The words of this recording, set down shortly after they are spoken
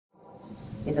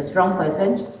is a strong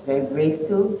person. She's very brave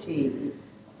too.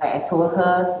 Like I told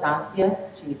her last year,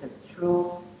 she is a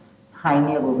true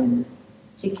pioneer woman.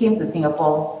 She came to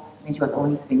Singapore when she was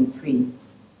only 23.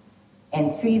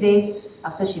 And 3 days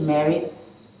after she married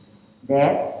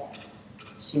Dad,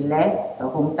 she left her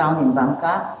hometown in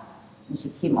Bangka and she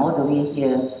came all the way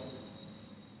here.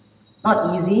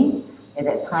 Not easy at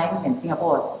that time when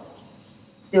Singapore was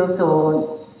still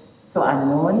so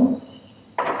unknown,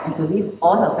 and to leave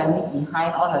all her family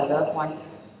behind, all her loved ones,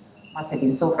 must have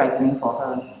been so frightening for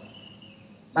her.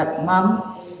 But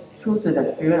Mom, true to the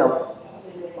spirit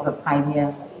of a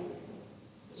pioneer,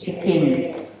 she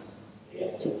came.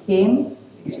 She came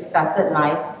and she started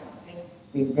life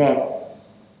with Dad.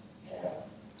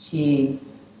 She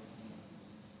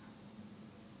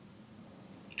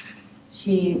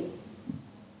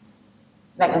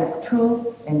like a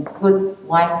true and good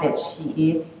wife that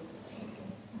she is,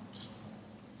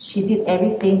 she did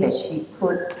everything that she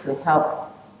could to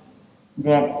help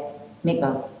Dad make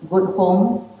a good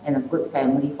home and a good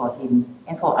family for him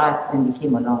and for us when we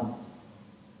came along.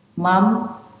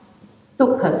 Mom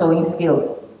took her sewing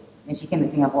skills when she came to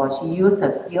Singapore. She used her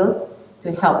skills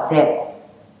to help Dad.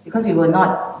 Because we were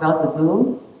not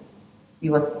well-to-do,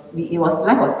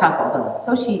 life was tough for her.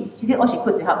 So she did all she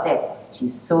could to help Dad. She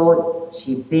sewed,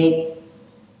 she baked,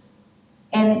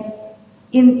 and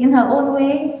in her own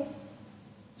way,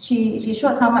 she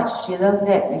showed how much she loved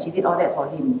Dad and she did all that for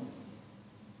him.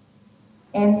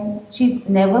 And she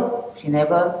never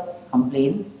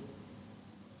complained.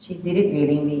 She did it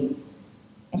willingly.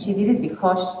 And she did it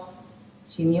because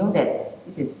she knew that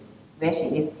this is where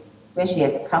she is, where she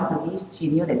has come to be. She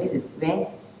knew that this is where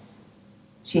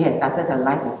she has started her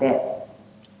life with Dad.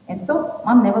 And so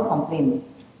Mom never complained.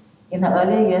 In her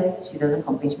earlier years, she doesn't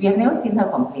complain. We have never seen her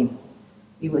complain.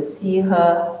 We would see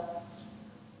her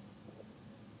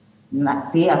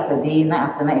day after day, night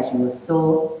after night, as she was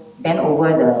so bent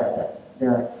over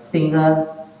the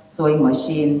single sewing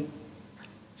machine,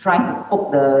 trying to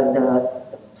poke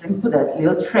trying to put the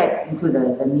little thread into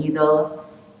the needle,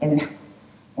 and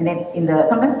then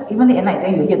sometimes even late at night,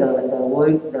 then you hear the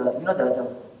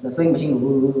sewing machine,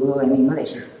 and you know that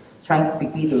she's trying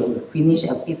quickly to finish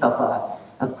a piece of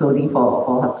clothing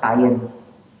for her client.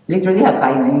 Literally her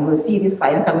client, and you will see these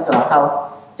clients coming to our house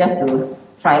just to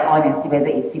try on and see whether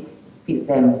it fits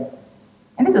them.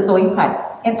 And this is the sewing part.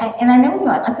 And I never knew,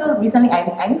 until recently I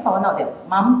found out that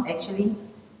Mom actually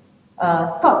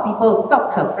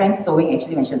taught her friends sewing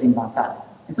actually when she was in Bangka.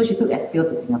 And so she took that skill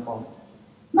to Singapore.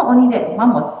 Not only that,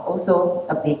 Mom was also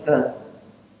a baker.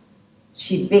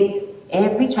 She baked,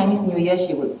 every Chinese New Year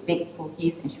she would bake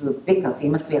cookies and she would bake her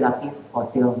famous kueh lapis for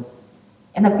sale.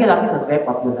 And her kueh lapis was very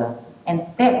popular. And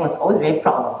Dad was always very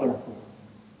proud of her kueh lapis.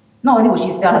 Not only would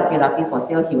she sell her kueh lapis for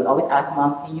sale, he would always ask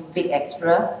Mom, can you bake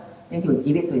extra? Then he would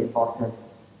give it to his bosses.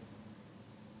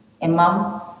 And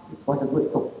Mom was a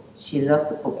good cook. She loved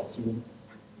to cook actually.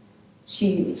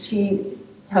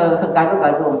 Her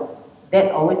gado-gado,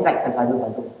 Dad always likes her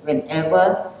gado-gado.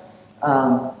 Whenever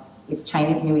it's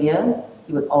Chinese New Year,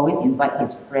 he would always invite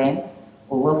his friends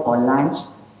over for lunch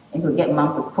and he would get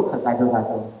Mom to cook her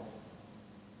gado-gado.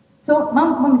 So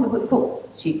Mom is a good cook.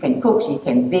 She can cook, she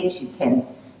can bake, she can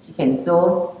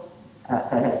sew.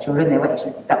 Her children never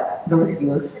actually picked up those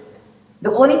skills.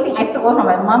 The only thing I took from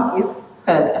my mom is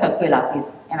her kueh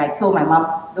lapis. And I told my mom,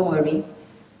 don't worry,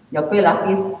 your kueh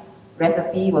lapis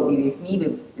recipe will be with me,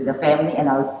 with the family, and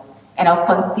I'll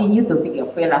continue to bake your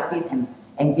kueh lapis and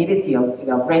give it to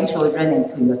your grandchildren and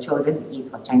to your children to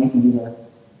eat for Chinese New Year.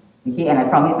 Okay, and I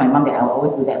promised my mom that I'll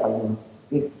always do that for you,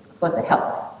 with, of course, the help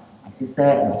of my sister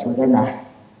and my children.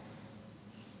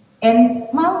 And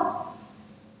Mom,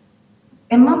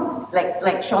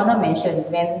 like Shauna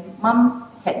mentioned, when Mom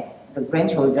had the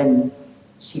grandchildren,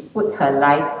 she put her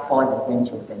life for the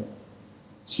grandchildren.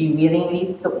 She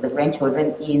willingly took the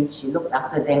grandchildren in, she looked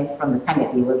after them from the time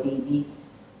that they were babies,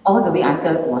 all the way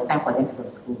until it was time for them to go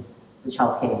to school, to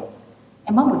childcare.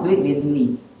 And Mom would do it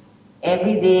willingly.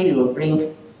 Every day we would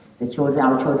bring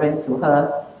our children to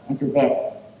her and to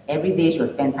Dad. Every day she would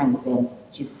spend time with them.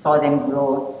 She saw them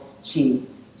grow, she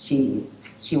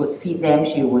would feed them,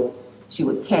 she would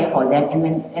care for them, and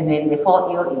when they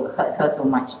fall ill, it would hurt her so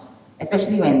much.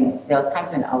 Especially when there were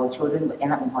times when our children would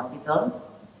end up in hospital,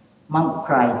 Mom would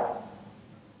cry.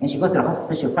 When she goes to the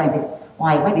hospital, she'll cry and says,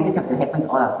 why did this have to happen to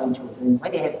all our grandchildren? Why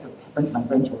did it have to happen to my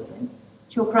grandchildren?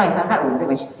 She'll cry, her heart will break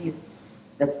when she sees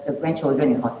the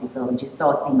grandchildren in hospital. When she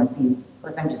saw Timothy,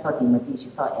 first time she saw Timothy, she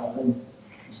saw Evan,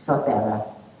 she saw Sarah,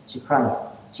 she cries.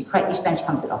 She cried each time she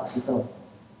comes to the hospital.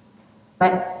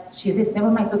 But she says,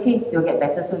 never mind, it's okay, they'll get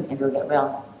better soon and they'll get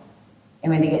well.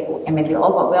 And when they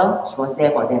all got well, she was there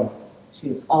for them.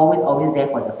 She's always there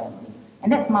for the family.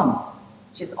 And that's mom.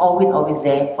 She's always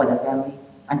there for the family,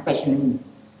 unquestioningly.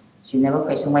 She never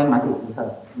questioned why must it be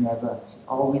her. Never. She's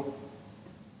always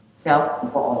self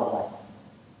before all of us.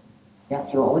 Yeah,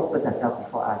 she will always put herself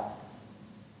before us.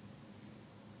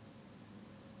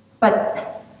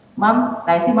 But mom,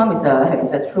 like I say, mom is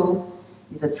a true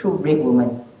brave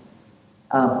woman.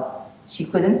 She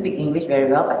couldn't speak English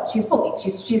very well, but she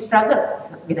struggled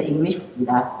with the English with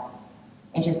us.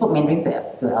 And she spoke Mandarin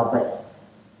to Albert,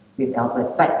 with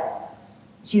Albert. But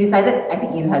she decided, I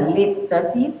think in her late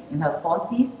 30s, in her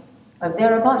 40s, or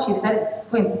thereabouts, she decided to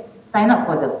go and sign up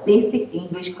for the basic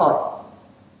English course.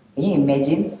 Can you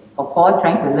imagine? Papa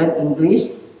trying to learn English,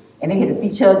 and then he had to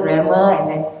teach her grammar,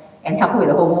 and help her with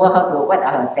the homework, what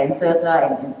are her tenses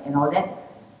and all that.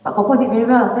 But Papa did very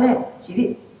well after that. She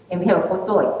did. And we have a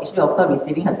photo actually of her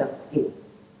receiving her certificate.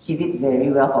 She did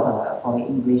very well for her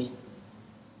English.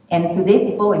 And today,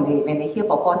 people, when they hear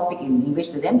Papa speak in English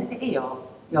to them, they say, hey,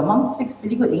 your mom speaks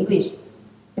pretty good English.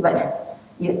 But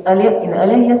in the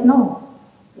earlier years, no.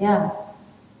 Yeah.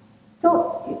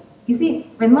 So, you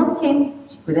see, when mom came,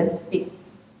 she couldn't speak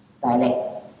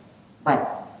dialect.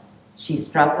 But she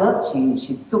struggled,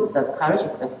 she took the courage, she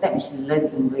took a step, and she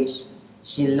learned English.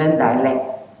 She learned dialects.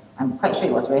 I'm quite sure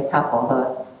it was very tough for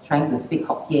her, trying to speak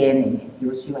Hokkien and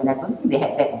Teochew, and I don't think they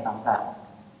had that in Bangka.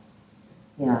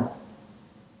 Yeah.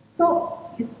 So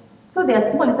there are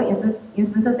small little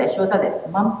instances that shows us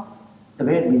that mom is a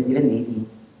very resilient lady.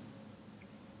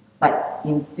 But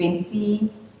in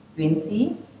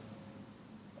 2020,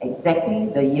 exactly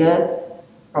the year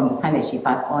from the time that she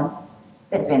passed on,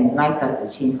 that's when life started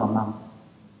to change for mom.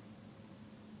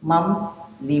 Mom's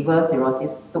liver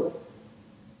cirrhosis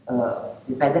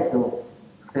decided to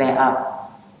flare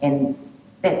up, and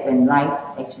that's when life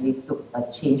actually took a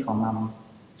change for mom.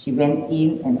 She went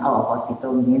in and out of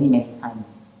hospital many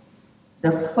times.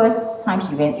 The first time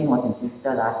she went in was in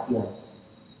Easter last year.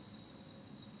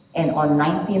 And on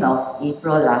 19th of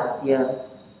April last year,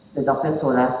 the doctors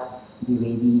told us, be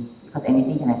ready, because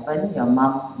anything can happen. Your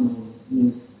mom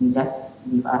may just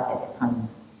leave us at that time.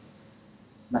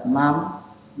 But mom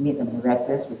made a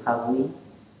miraculous recovery.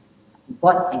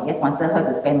 God, I guess, wanted her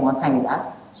to spend more time with us.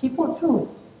 She pulled through,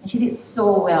 and she did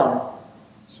so well.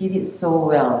 She did so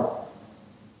well.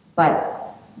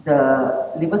 But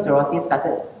the liver cirrhosis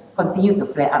continued to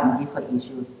flare up and give her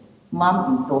issues.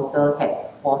 Mom in total had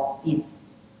 14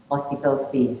 hospital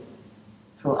stays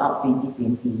throughout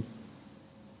 2020.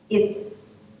 It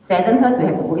saddened her to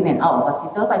have to go in and out of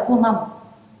hospital, but I told mom,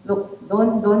 look,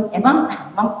 don't, and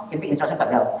mom can take instruction quite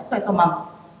well. So I told mom,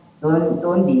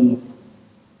 don't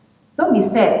be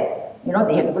sad. You know,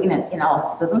 they have to go in and out of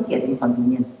hospital. Don't see it as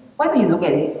inconvenience. Why don't you look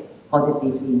at it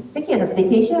positively? Take it as a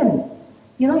staycation.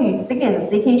 You know, you take it as a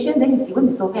staycation, then it won't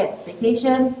be so bad.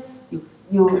 Staycation,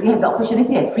 you have the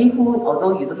opportunity to have free food,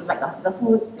 although you don't like the hospital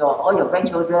food. All your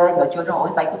grandchildren, your children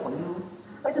always buy food for you.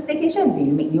 But it's a staycation.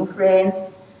 You make new friends.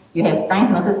 You have nice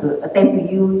nurses to attend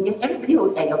to you. You have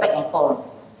everybody at your beck and call.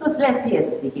 So let's see it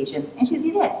as a staycation. And she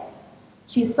did that.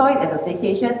 She saw it as a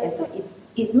staycation, and so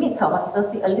it made her hospital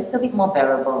stay a little bit more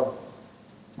bearable.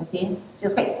 Okay? She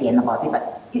was quite sian about it,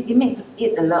 but it made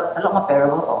it a lot more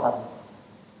bearable for her.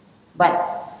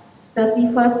 But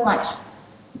 31st March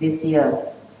this year,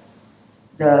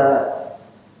 her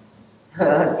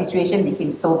situation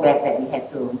became so bad that we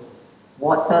had to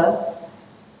ward her.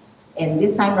 And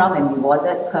this time round, when we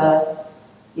warded her,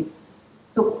 it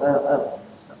took a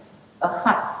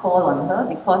hard toll on her,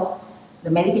 because the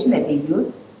medication that they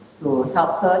used to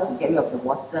help her to get rid of the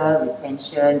water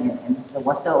retention and the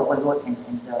water overload and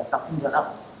the toxin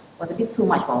buildup was a bit too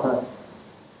much for her.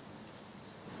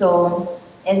 So,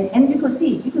 and you could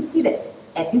see that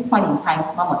at this point in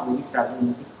time, mom was really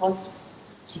struggling, because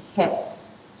she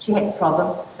had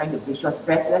problems trying to breathe. She was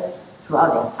breathless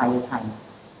throughout the entire time.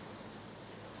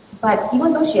 But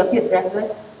even though she appeared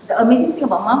breathless, the amazing thing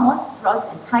about mom was throughout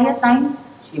this entire time,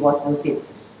 she was lucid.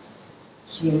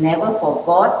 She never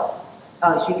forgot.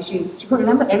 She could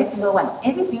remember every single one.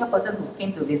 Every single person who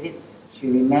came to visit, she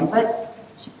remembered.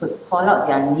 She could call out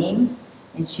their names,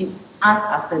 and she asked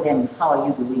after them, how are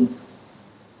you doing?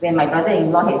 When my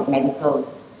brother-in-law had his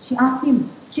medical, she asked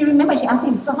him. She remembered, she asked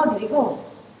him, so how did it go?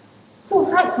 So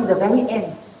right to the very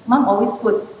end, mom always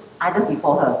put others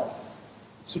before her.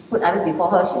 She put others before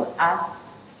her, she would ask,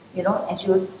 you know, and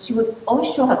she would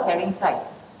always show her caring side,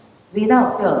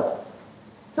 without fear.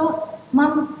 So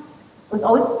mom was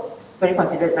always very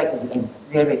considerate right to the end,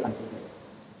 very considerate.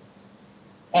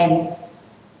 And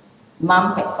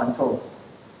mom had control.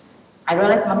 I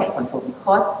realized mom had control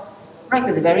because right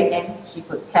to the very end, she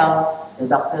could tell the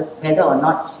doctors whether or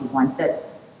not she wanted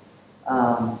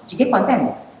she gave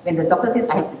consent. When the doctor says,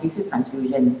 I have to give you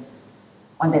transfusion,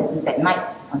 on that night,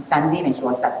 on Sunday, when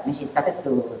she started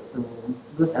to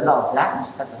lose a lot of blood, and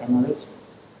she started to hemorrhage,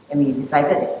 and we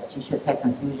decided that she should have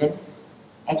transfusion,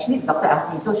 actually the doctor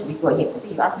asked me, so should we go ahead? I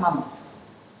said, you ask mom.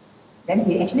 Then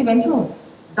he actually went through.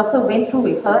 The doctor went through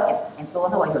with her and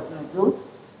told her what he was going to do,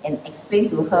 and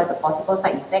explained to her the possible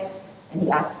side effects, and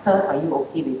he asked her, are you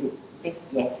okay with it? She says,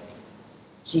 yes.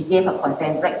 She gave her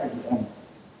consent right to the end.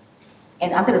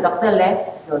 And after the doctor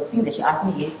left, the thing that she asked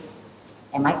me is,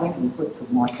 am I going to be put through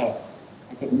more tests?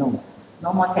 I said, no,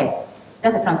 no more tests.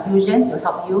 Just a transfusion to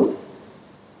help you,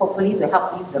 hopefully to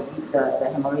help ease the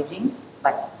hemorrhaging,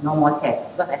 but no more tests.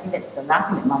 Because I think that's the last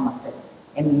thing that mom wanted.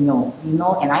 And we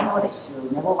know, and I know that she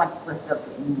will never want to put herself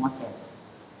through any more tests.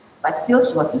 But still,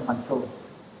 she was in control.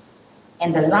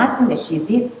 And the last thing that she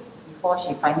did before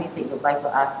she finally said goodbye to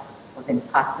us was when the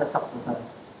pastor talked to her.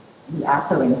 And he asked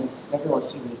her whether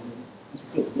was she ready. And she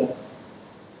said, yes.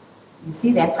 You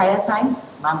see, the entire time,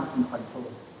 mom was in control.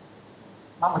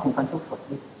 Mom was in control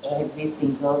with every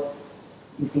single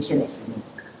decision that she made.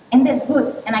 And that's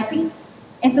good. And I think,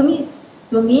 and to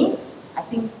me, I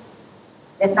think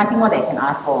there's nothing more that I can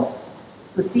ask for.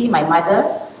 To see my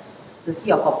mother, to see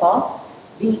your papa,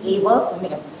 being able to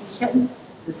make a decision,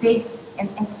 to say,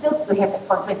 and still to have that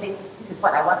confidence, say, this is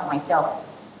what I want for myself.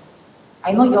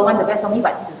 I know you all want the best for me,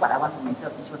 but this is what I want for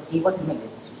myself. And she was able to make the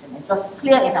decision. And it was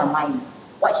clear in her mind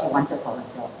what she wanted for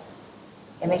herself.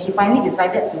 And when she finally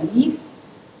decided to leave,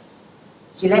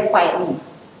 she left quietly.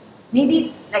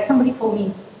 Maybe, like somebody told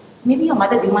me, maybe your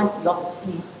mother didn't want you all to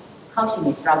see how she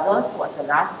may struggle towards the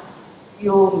last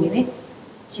few minutes.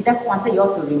 She just wanted you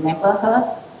all to remember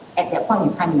her at that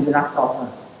point in time when you last saw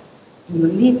her. And you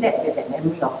leave that with that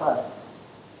memory of her,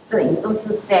 so that you don't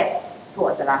feel sad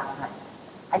towards the last part.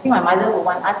 I think my mother would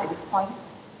want us at this point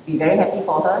to be very happy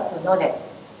for her, to know that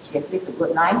she has lived a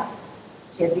good life.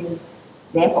 She has been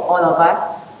there for all of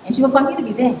us, and she will continue to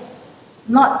be there.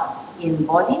 Not in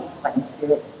body, but in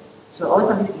spirit. She will always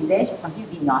continue to be there, she will continue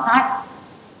to be in your heart.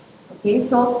 Okay,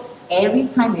 so every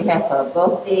time you have her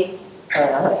birthday,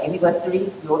 her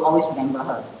anniversary, you will always remember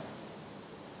her.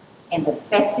 And the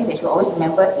best thing that she will always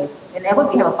remember is, whenever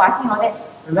we have a party and all that,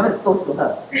 remember to toast to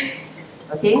her.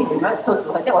 Okay, remember to toast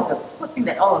to her. That was a good thing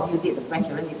that all of you did, the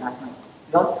grandchildren did last night.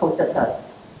 You all toasted her.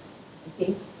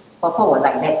 Okay, Papa was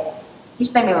like that.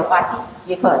 Each time we have a party,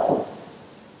 give her a toast.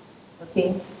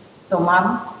 Okay, so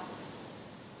mom,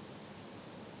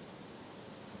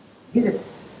 this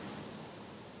is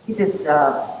we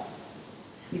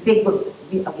say good.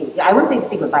 Okay, I won't say we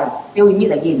say goodbye. Till we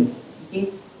meet again.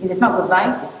 Okay, if it's not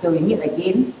goodbye, it's till we meet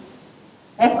again.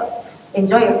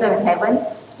 Enjoy yourself in heaven.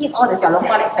 Eat all the xiao long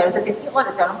bao, like Teresa says. Eat all the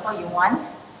xiao long bao you want.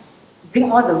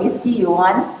 Drink all the whiskey you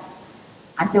want.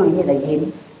 Until we meet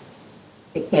again.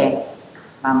 Take care,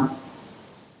 mom.